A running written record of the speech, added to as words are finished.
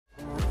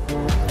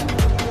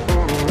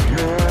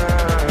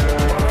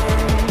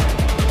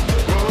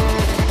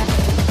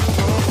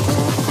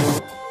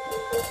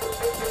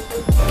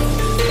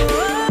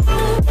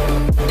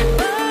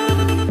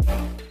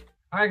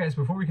Alright guys,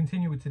 before we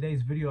continue with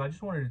today's video, I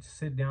just wanted to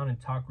sit down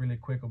and talk really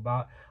quick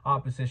about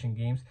Opposition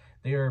Games.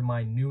 They are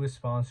my newest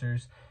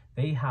sponsors.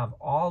 They have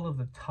all of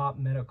the top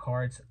meta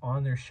cards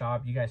on their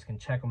shop. You guys can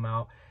check them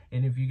out.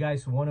 And if you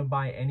guys want to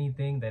buy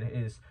anything that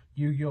is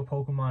Yu-Gi-Oh,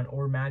 Pokemon,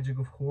 or Magic,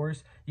 of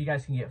course, you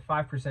guys can get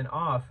 5%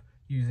 off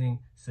using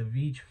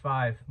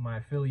Savij5, my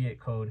affiliate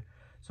code.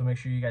 So make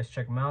sure you guys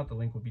check them out. The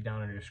link will be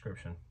down in the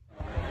description.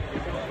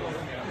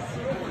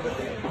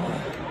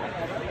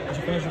 Did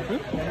you finish your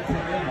food?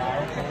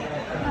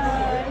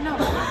 No.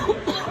 I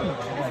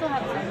still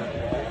have some.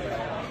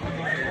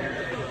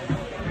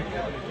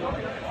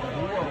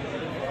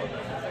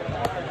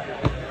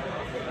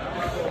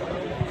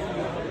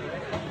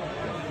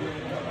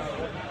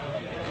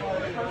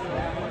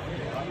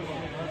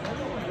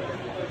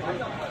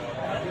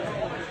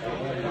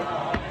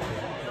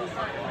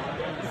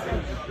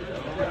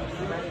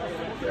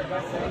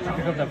 Did you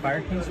pick up that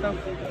Fire King stuff?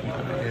 Yeah.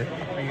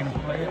 Are you gonna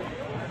play it?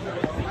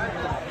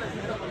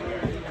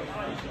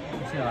 I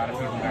see a lot of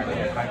people got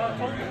really hyped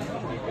for it.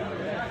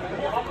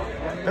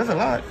 That's a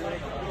lot.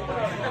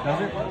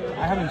 Does it?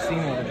 I haven't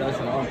seen what it does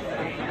at all.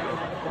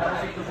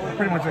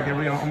 Pretty much like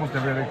almost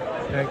every other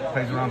deck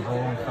plays around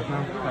bowl and stuff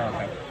now. Oh,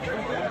 okay.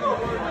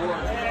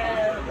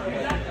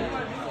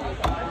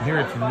 Here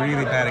it's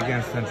really bad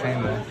against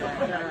Unchained though.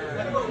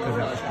 Because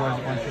it destroys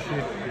a bunch of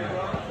shit.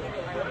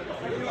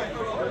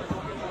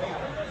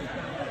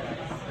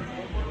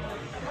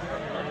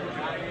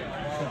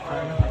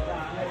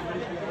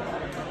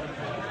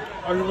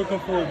 Are you looking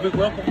for a big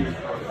welcome? Does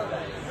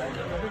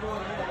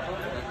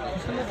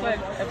it look like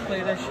I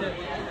play that shit?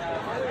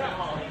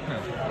 No.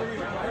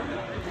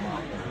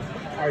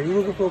 Are you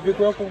looking for a big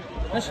welcome?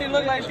 Does she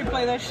look like she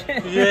play that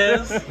shit?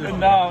 Yes.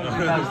 No,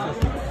 she does.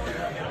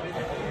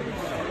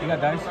 You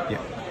got dice? Yeah.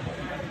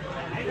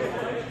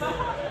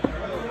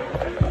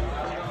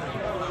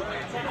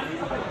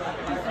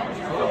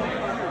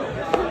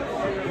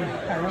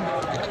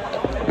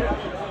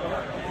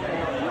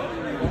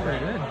 Pretty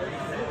good.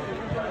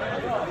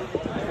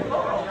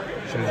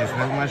 Should have just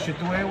left my shit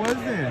the way it was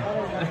then.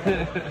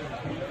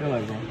 Feel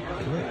like one.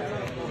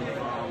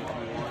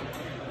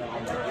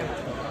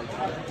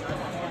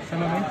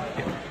 Some of me?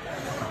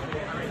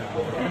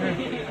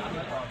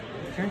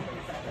 Okay.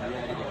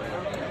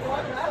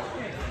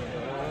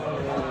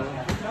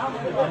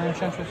 Other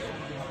Enchantress?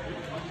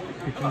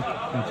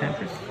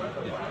 Enchantress?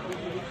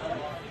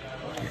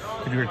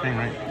 To do her thing,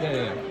 right?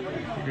 Yeah.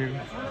 You do.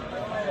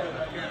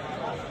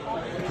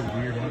 Such a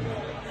weird one.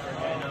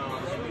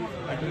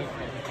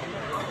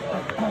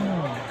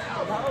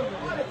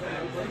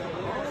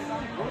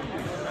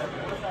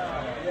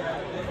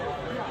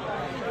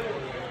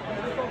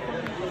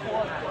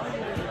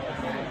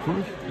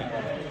 Foolish?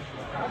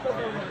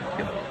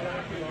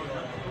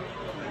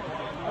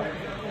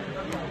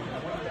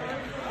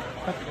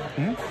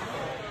 Hmm?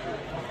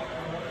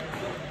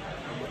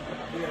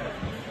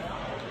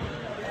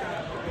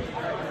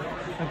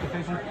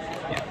 Application?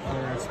 Yeah.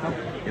 Or stuff?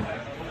 Yep.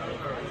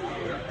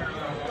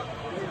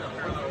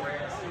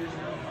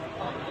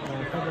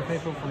 Cover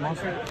paper for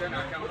monster?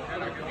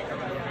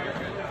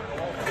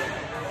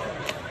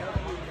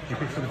 You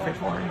pick for the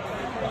pitch already?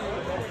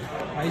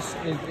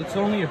 It's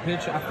only a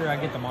pitch after I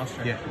get the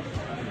monster. Yeah.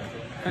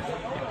 I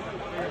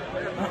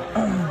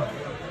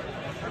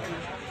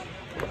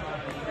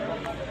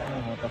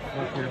don't know what the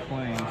fuck you're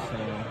playing, so...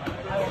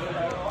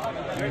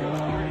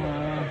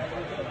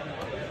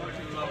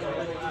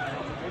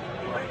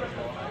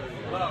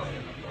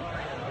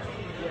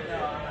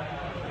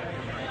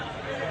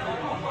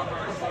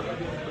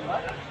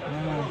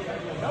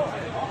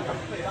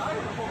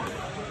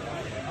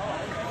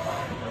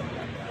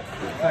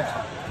 Thanks.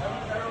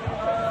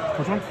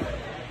 Which one?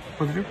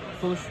 What's it do?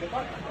 Foolish.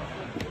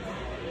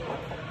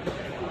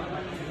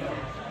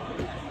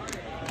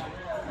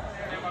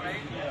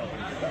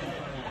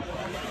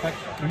 Thanks.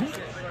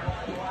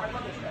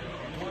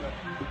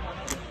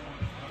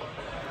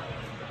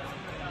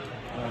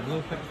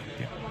 Blue pick.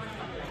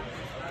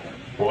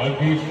 One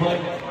piece play.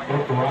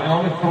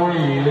 Round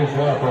 3 is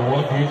up for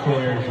one piece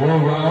players.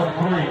 Round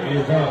 3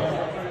 is up.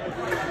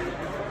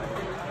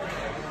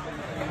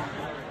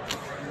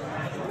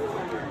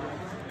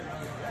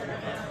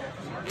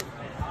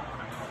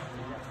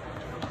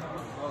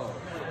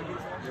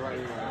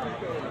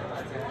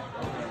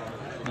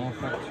 No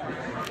effect.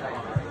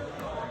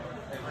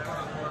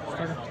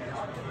 Starter.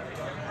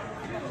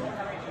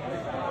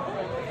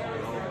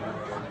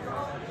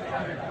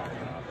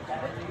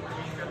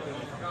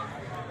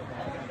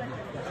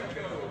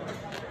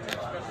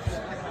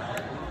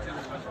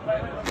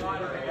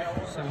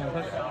 Seven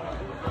push.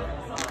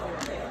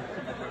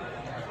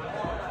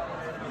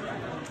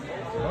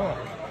 Oh.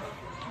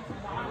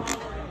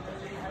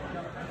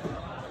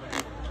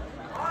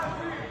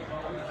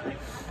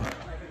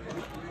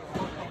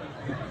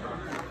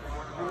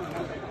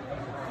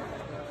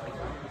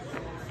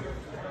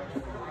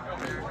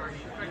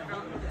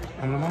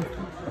 I don't know.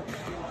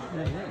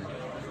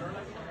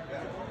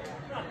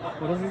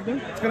 What does this do?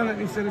 It's gonna let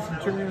me set a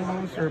Centur-Ion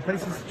monster or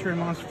place a Centur-Ion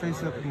monster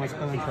face up with my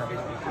spell and trap.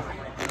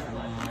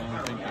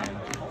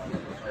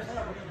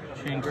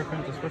 King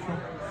Griffin, the special.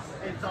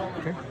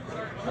 Okay. It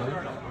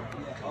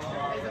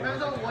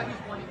depends on what he's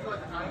pointing to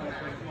at the time.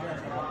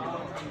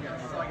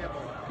 So I get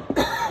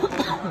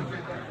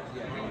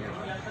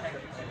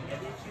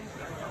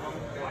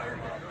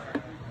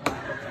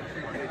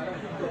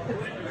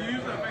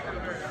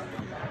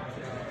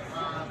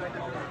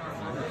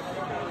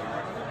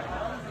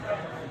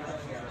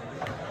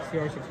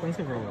CR's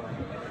expensive or what?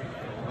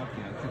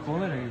 Okay. Did you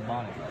pull it or you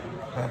bought it?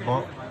 I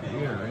bought.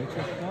 You're rich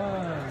as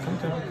fuck.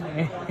 Sometimes.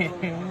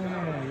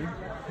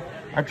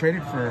 I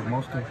traded for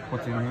most of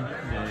what's in here.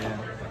 Yeah.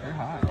 They're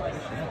hot.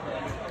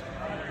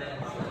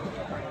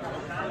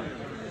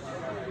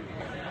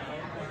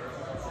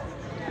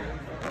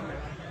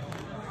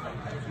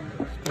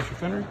 Special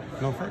fender?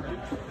 No effect.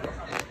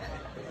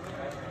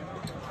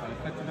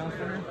 Effective down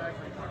fender?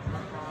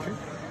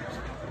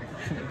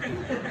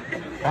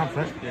 Bounce,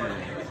 right? Yeah.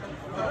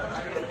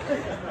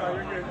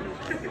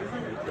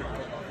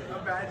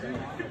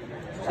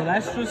 So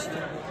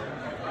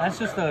that's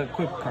just a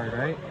quick card,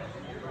 right?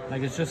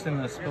 Like it's just in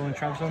the spill and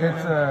trap zone.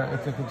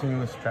 It's a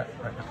continuous trap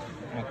right now.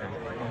 Okay.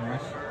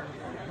 Nice.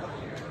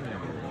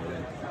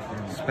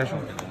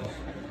 Special?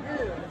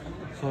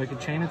 So it can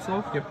chain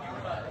itself? Yep.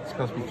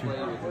 Spell speed 2.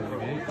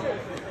 Okay.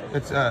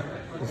 It's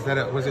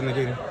was it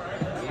negating?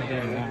 It's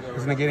negating that.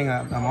 Is it negating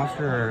a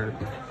monster or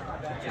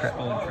trap?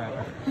 Spill and trap.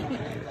 Yeah.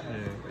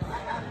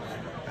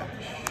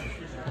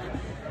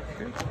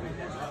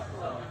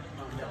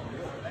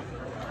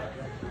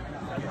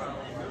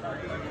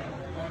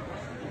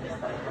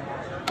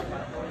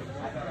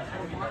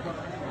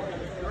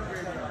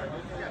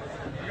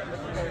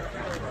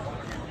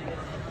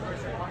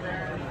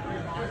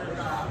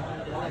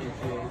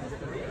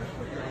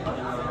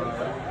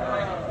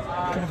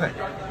 Triple effect.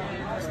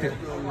 Still.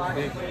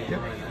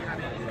 Yep.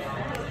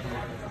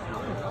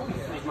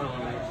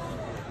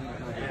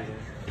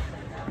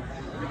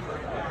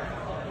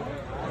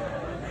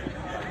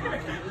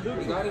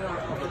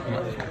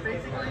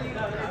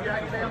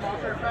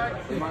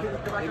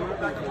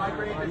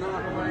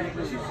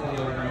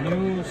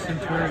 New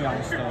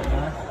Centur-Ion stuff,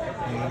 huh?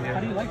 How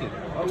do you like it?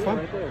 It's fun.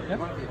 Yep.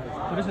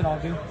 What does it all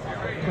do?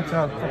 Puts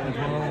out fucking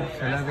 12s,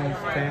 11s,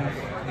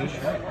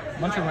 10s.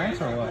 Bunch of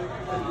ranks or what?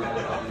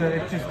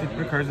 It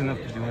recurs enough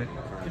to do it.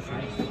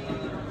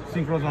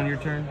 Synchros on your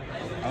turn.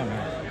 Oh no.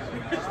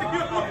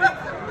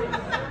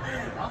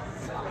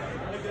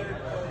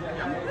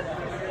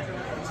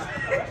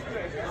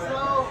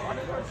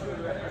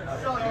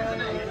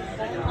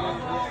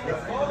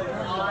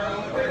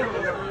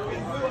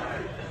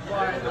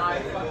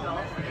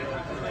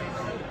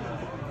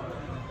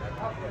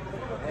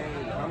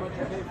 Hey, how much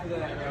you pay for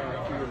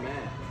that for your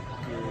mat?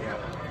 Your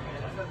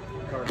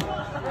card?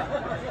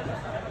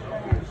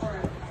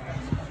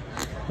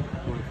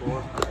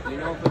 24. Do you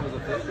know if it was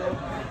official?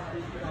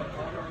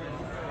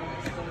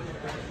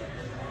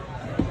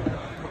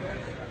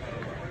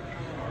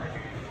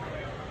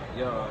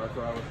 Yo, that's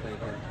what I was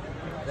thinking.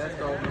 That's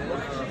dope,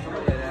 man.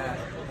 Somebody had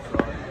asked, so I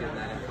was getting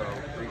that info.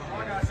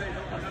 Appreciate it.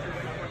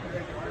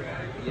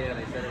 Yeah,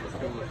 they said it was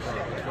cool as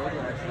fuck. Those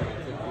are actually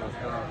too cool as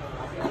fuck.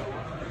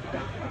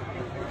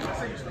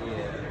 Yeah.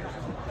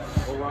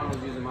 Well, Ron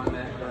was using my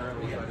mat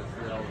currently, so I just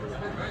slid over the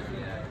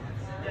yeah.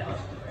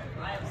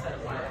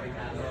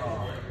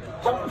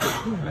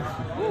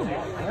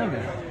 Damn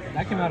it.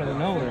 That came out of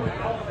nowhere.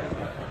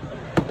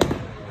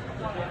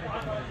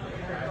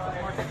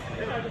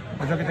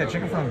 Where'd you get that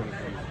chicken from?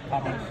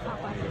 Popeyes.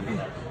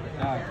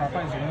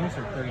 Popeyes wings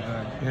are pretty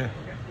good. Yeah.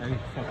 They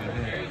fucking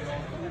good.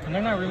 And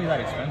they're not really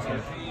that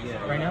expensive.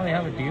 Right now they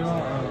have a deal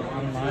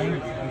online.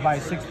 You buy a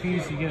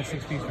 6-piece, you get a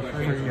 6-piece for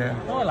free.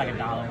 Yeah. Or like $1.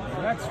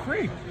 That's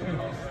free.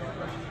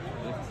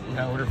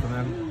 I ordered from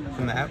them,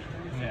 from the app.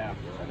 Yeah.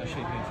 That shit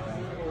hits,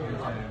 man.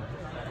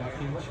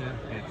 Fucking shit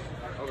hits.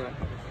 Okay.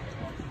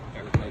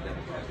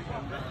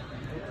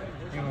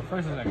 You know,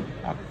 first is like,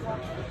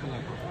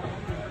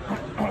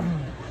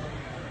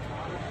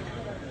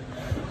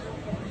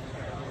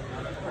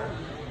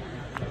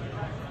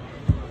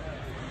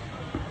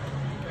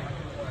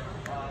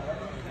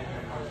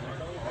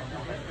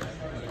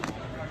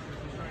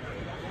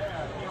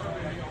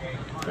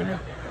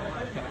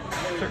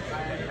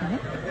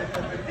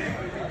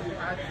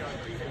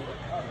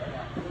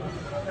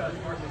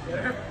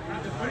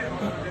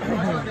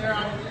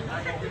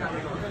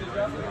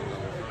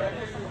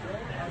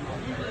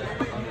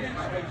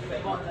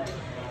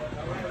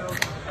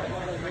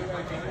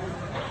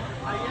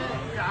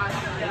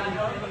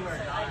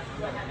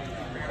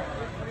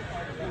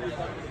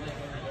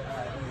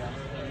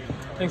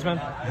 thanks, man. I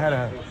had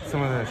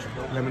some of the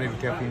lemonade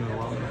with caffeine in a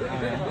while.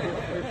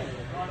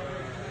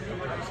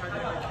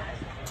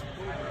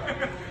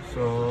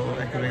 So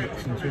activate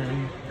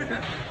Centur-Ion.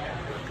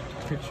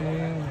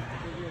 Pitching.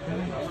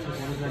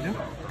 What does that do?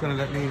 It's gonna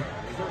let me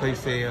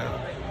place a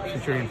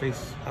Centur-Ion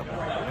face up.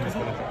 And it's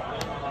gonna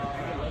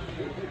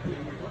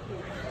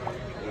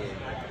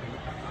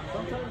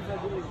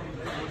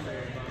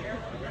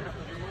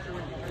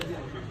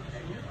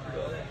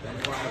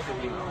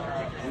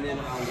And then I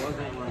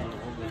wasn't running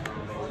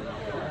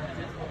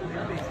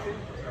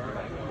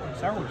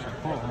Fireworks are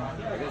cool.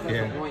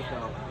 the point,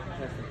 though.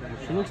 That's the thing.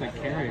 She looks like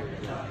carrot.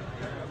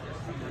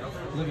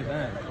 Look at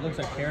that. It looks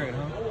like carrot,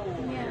 huh?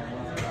 Yeah,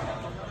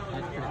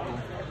 That's pretty cool.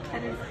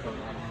 that is cool.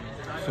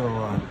 So,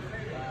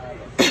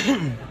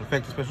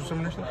 effective special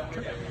summon or something?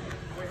 Sure.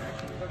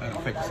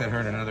 Effective set her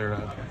in another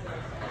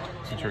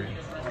Centur-Ion.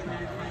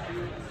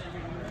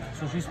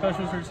 So she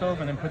specials herself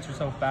and then puts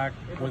herself back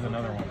with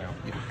another one now.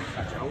 Yeah.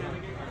 Gotcha.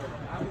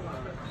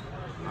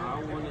 I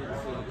wanted to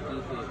keep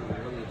it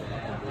really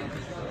badly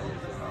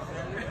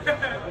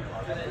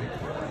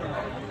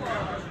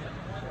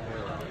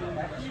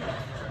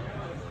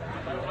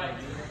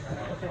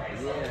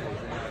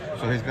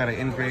So he's got an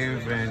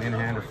engrave and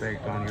in-hand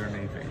effect on your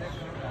main face.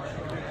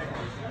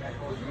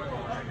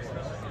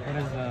 What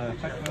is the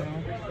effect of that?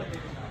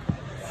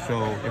 So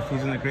if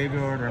he's in the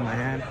graveyard or in my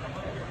hand,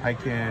 I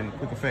can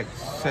quick effect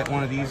set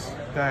one of these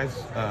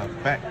guys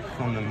back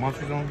from the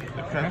monster zone,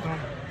 the trap zone,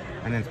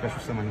 and then special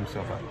summon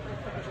himself out.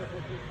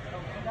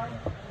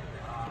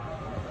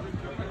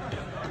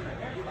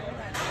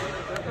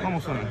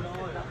 Almost summon.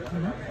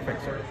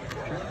 Effect, sorry.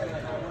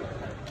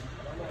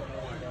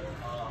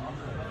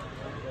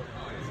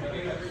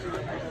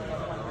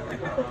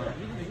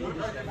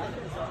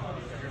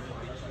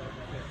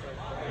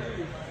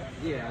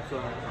 Yeah, that's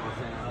what I was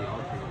saying on the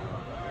alternate.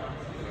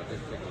 I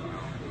just took them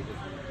out.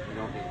 You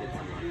don't think it's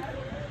enough.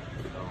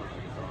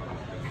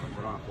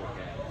 We're on 4K.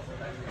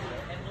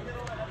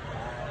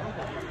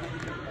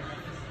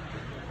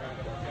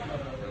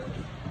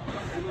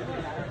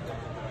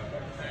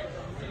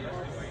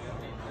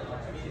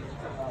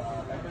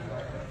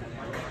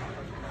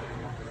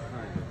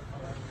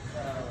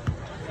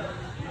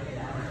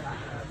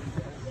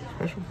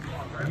 Special?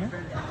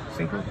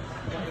 Synchro?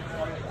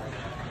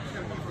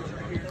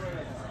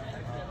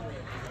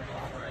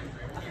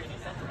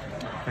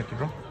 I can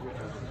draw.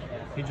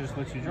 He just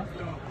lets you draw?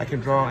 I can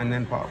draw and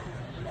then pop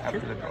after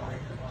the draw.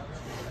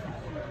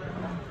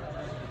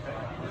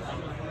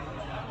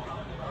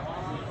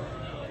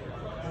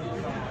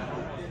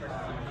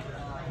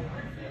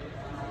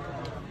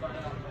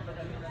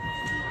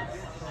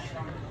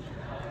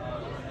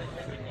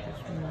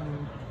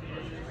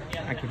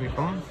 Activate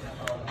pawn.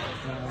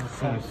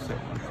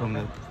 From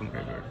the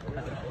graveyard.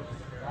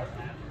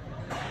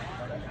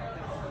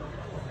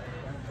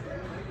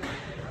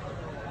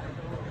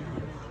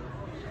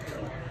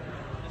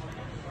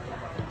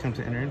 Attempt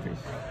to enter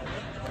interface.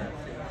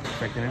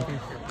 Effect an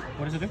interface.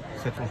 What does it do?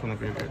 Set one from the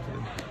graveyard to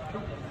them.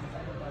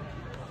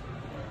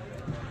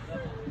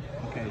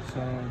 Okay,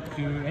 so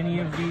do any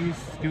of these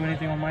do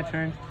anything on my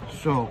turn?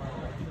 So,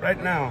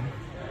 right now,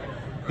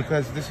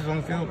 because this is on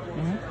the field,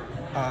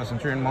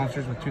 Centur-Ion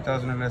monsters with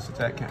 2,000 or less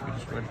attack can't be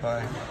destroyed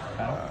by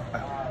battle.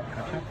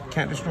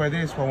 Can't destroy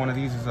this while one of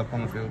these is up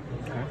on the field.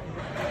 Okay.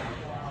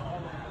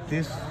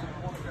 This,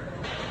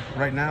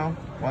 right now,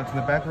 while it's in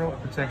the back row,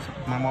 protects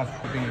my monsters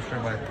from being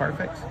destroyed by card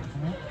effects.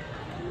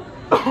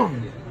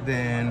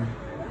 Then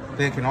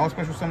they can all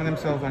special summon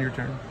themselves on your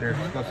turn. They're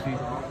supposed to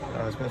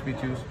be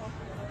 2s.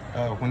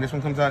 When this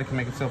one comes out, it can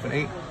make itself an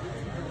 8.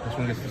 This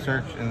one gets to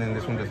search, and then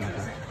this one does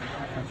nothing.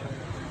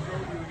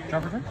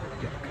 Drop return?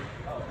 Yeah.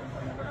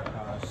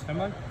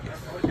 Standby? Yes.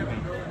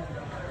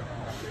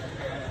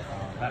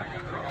 Battle.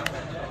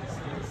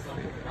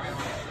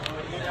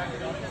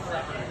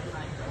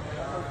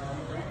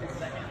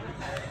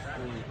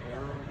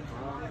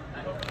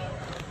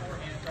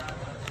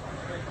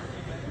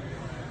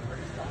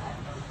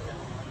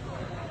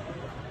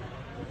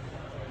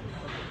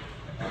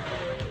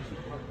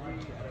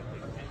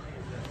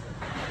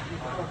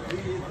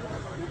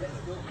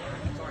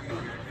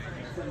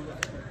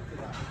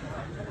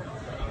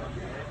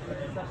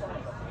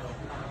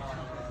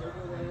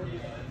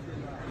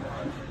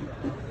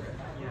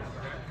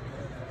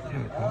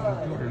 Damn it, can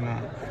I do it or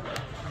not?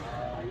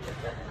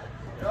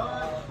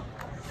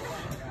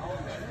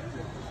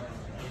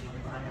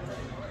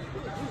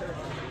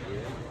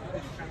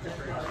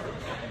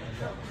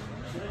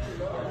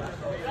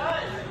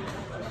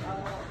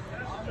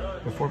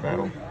 Before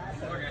battle?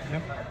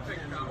 Yep.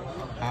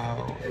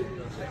 I'll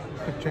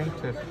quick change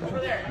to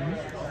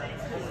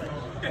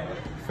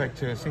effect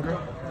to synchro.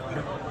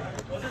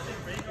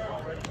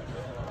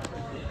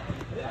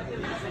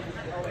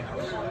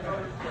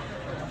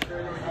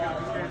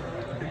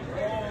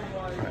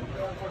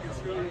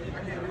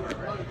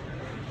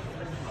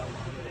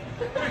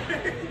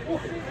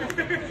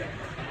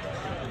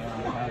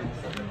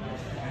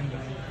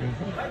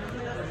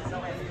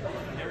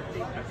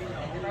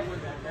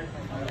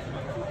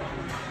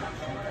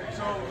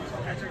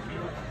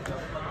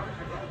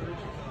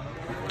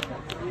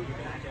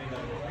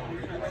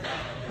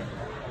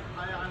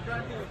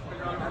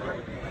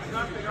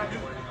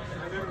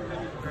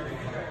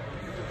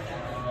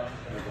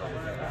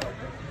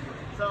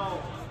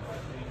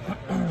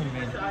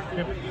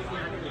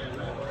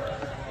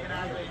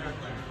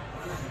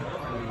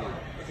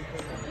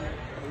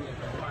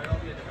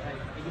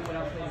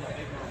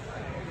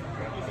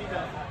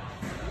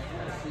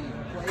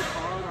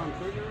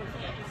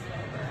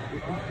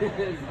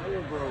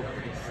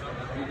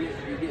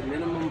 You get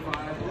minimum 5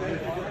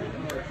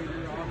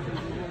 trigger options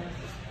in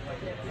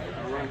there.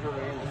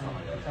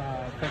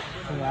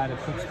 It'll add a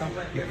quick spell.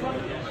 Okay,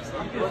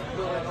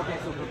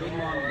 so for Big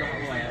Mom,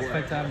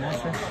 Expect to add a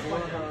monster.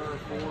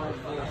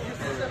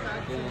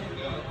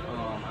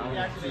 I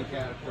want to see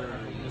character.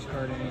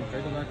 Discard any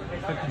Dracoback.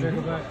 Expect the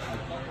Dracoback.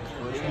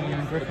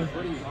 Chain Griffin.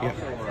 Yep.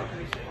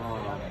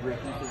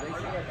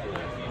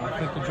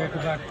 Click the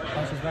Dracoback.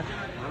 Bounces back. I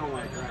don't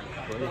like that.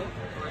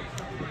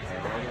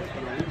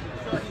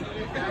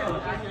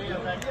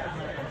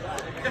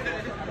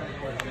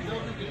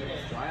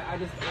 I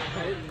just,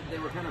 they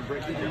were kind of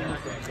breaking in. I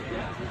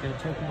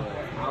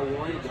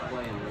wanted to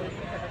play them really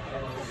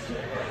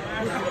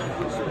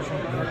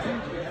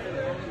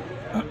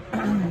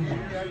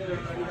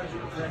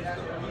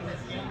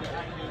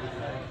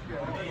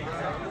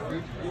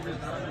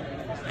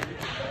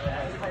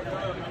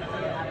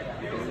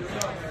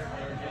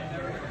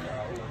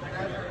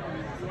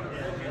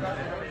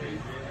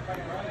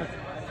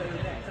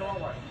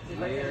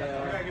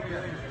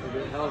if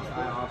it helps,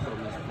 I also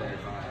misplay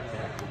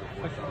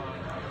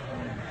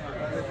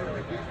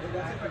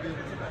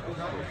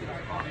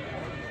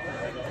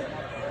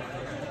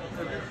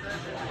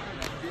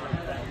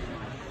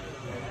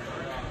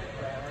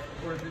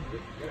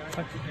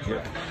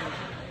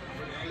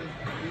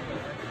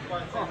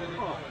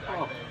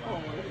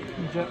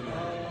Jet.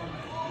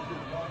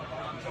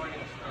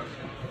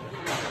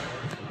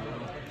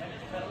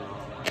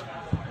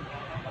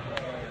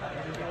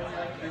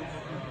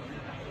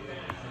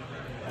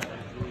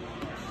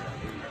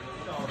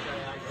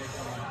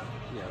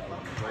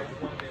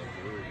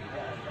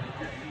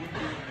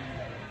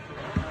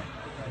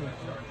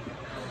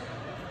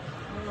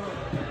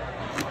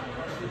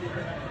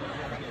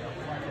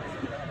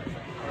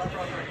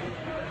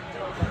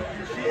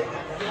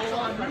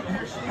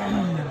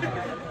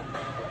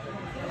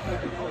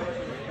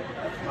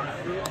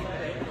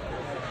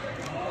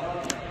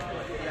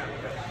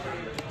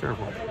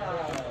 Careful.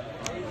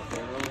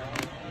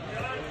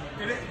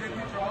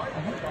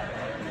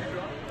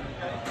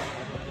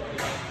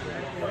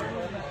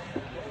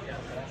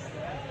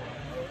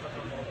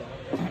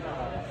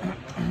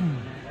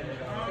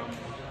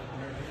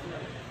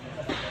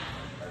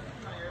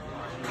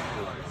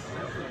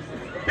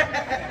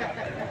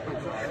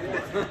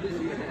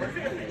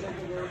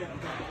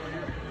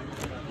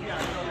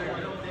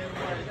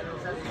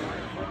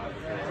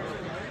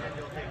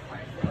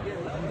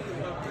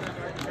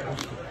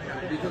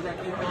 Because I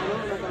can't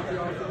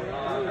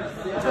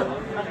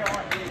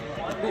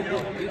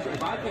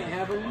if I can't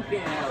have them, you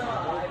can't have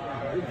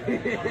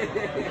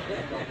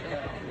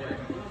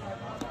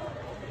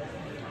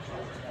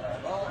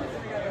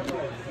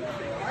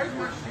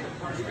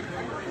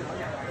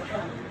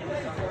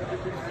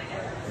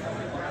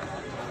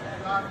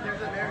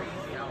There's a very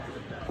easy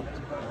outfit.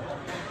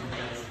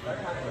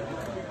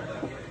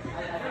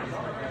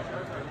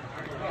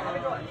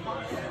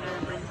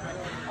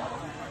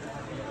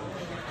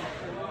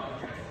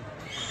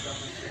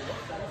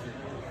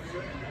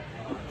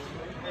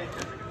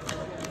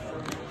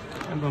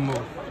 And one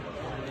more.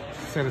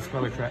 Set a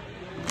speller trap.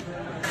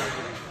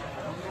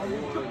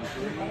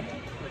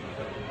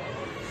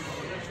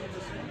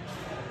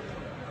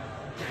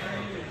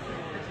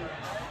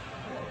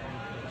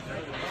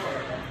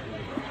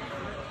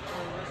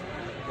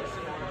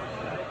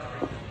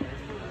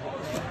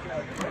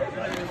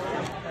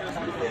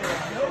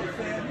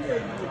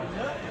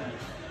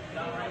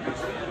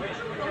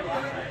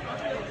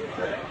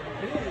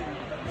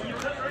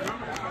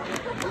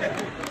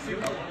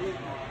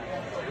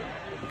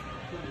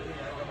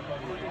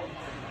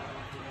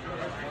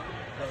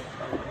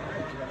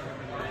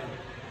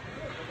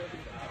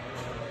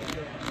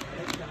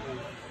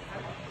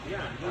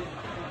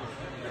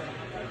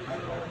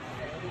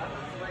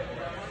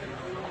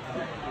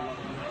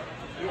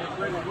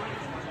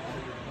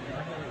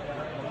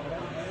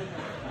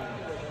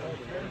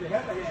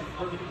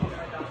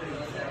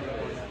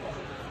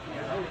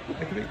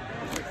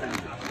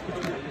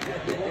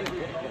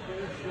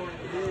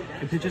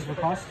 It pitches for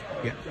cost?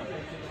 Yeah.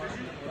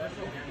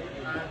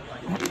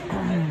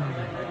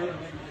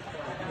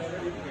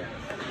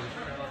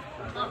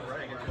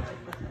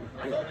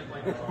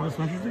 What's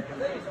interesting?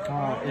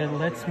 It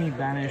lets me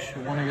banish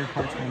one of your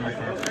cards from my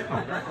card.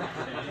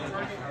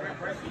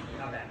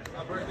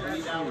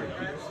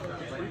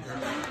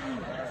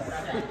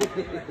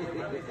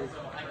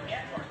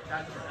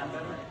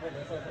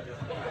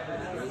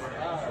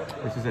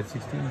 This is at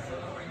 16.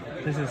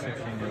 This is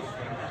 16 years.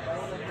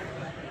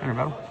 Under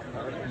battle?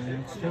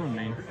 It's still in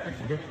main.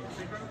 Okay.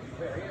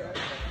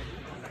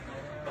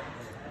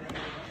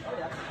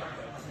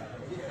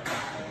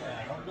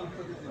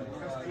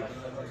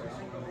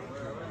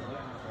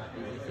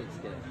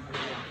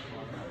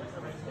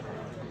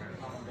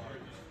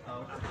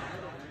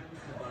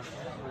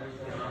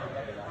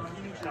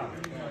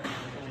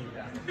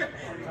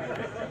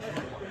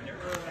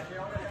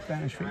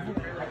 Spanish favor.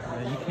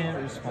 You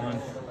can't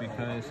respond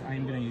because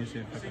I'm going to use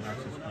it if I can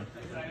access one.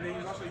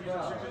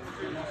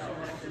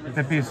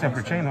 That'd be a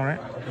separate chain, all right?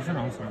 It's an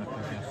also on the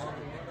clip, yes.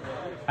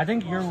 I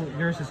think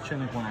yours is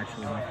Chinook one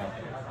actually, my fault.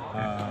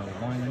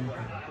 1,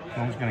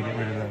 I'm just gonna get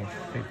rid of the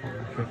faithful.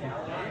 Okay,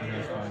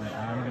 that's fine.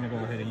 I'm gonna go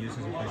ahead and use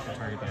this as a place to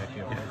target the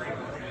idea.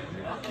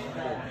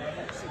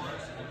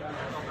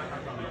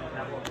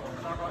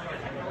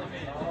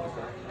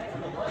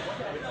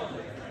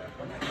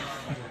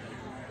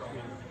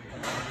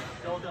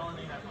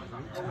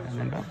 And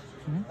then down.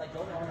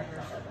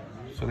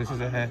 So this is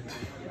a hat.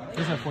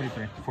 This is at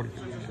 43.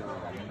 43.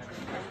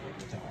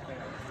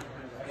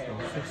 So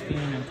 16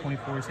 and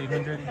 24 is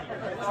 800.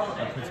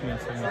 That puts me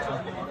at 72.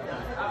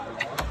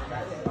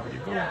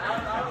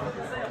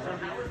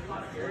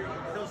 There you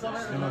go.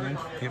 Still no range?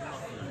 Yep.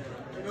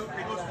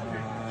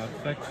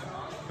 Effect,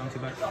 bouncy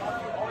back,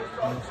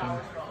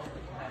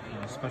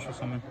 special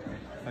summon,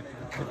 effect.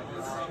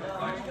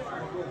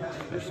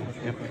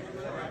 Yep.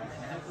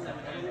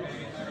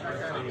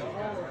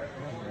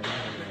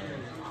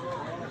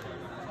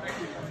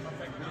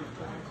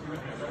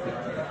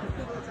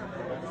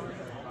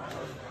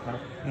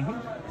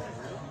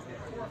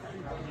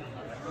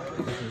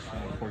 This is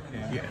 4K.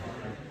 Yeah.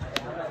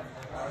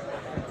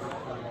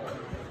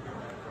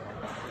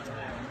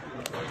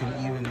 Can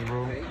evenly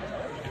roll.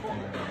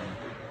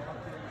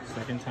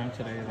 Second time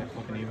today that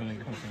fucking evenly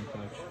comes in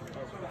clutch.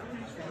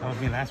 That was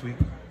me last week.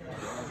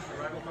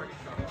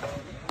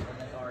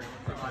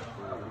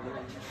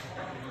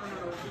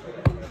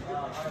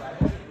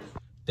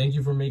 Thank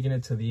you for making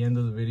it to the end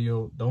of the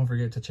video. Don't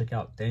forget to check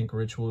out Dank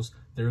Rituals.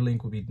 Their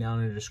link will be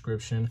down in the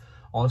description.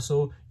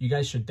 Also, you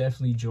guys should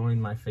definitely join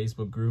my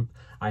Facebook group.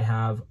 I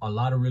have a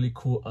lot of really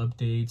cool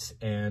updates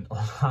and a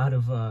lot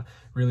of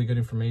really good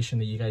information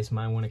that you guys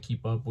might want to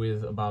keep up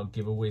with about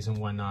giveaways and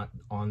whatnot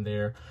on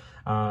there.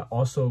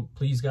 Also,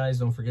 please guys,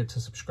 don't forget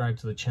to subscribe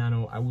to the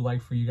channel. I would like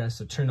for you guys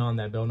to turn on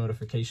that bell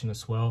notification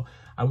as well.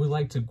 I would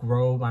like to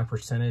grow my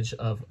percentage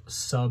of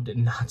subbed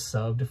and not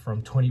subbed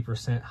from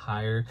 20%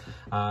 higher.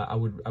 I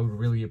would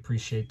really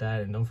appreciate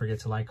that. And don't forget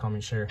to like,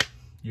 comment, share.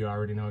 You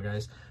already know,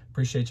 guys.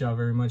 Appreciate y'all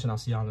very much, and I'll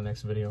see y'all in the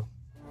next video.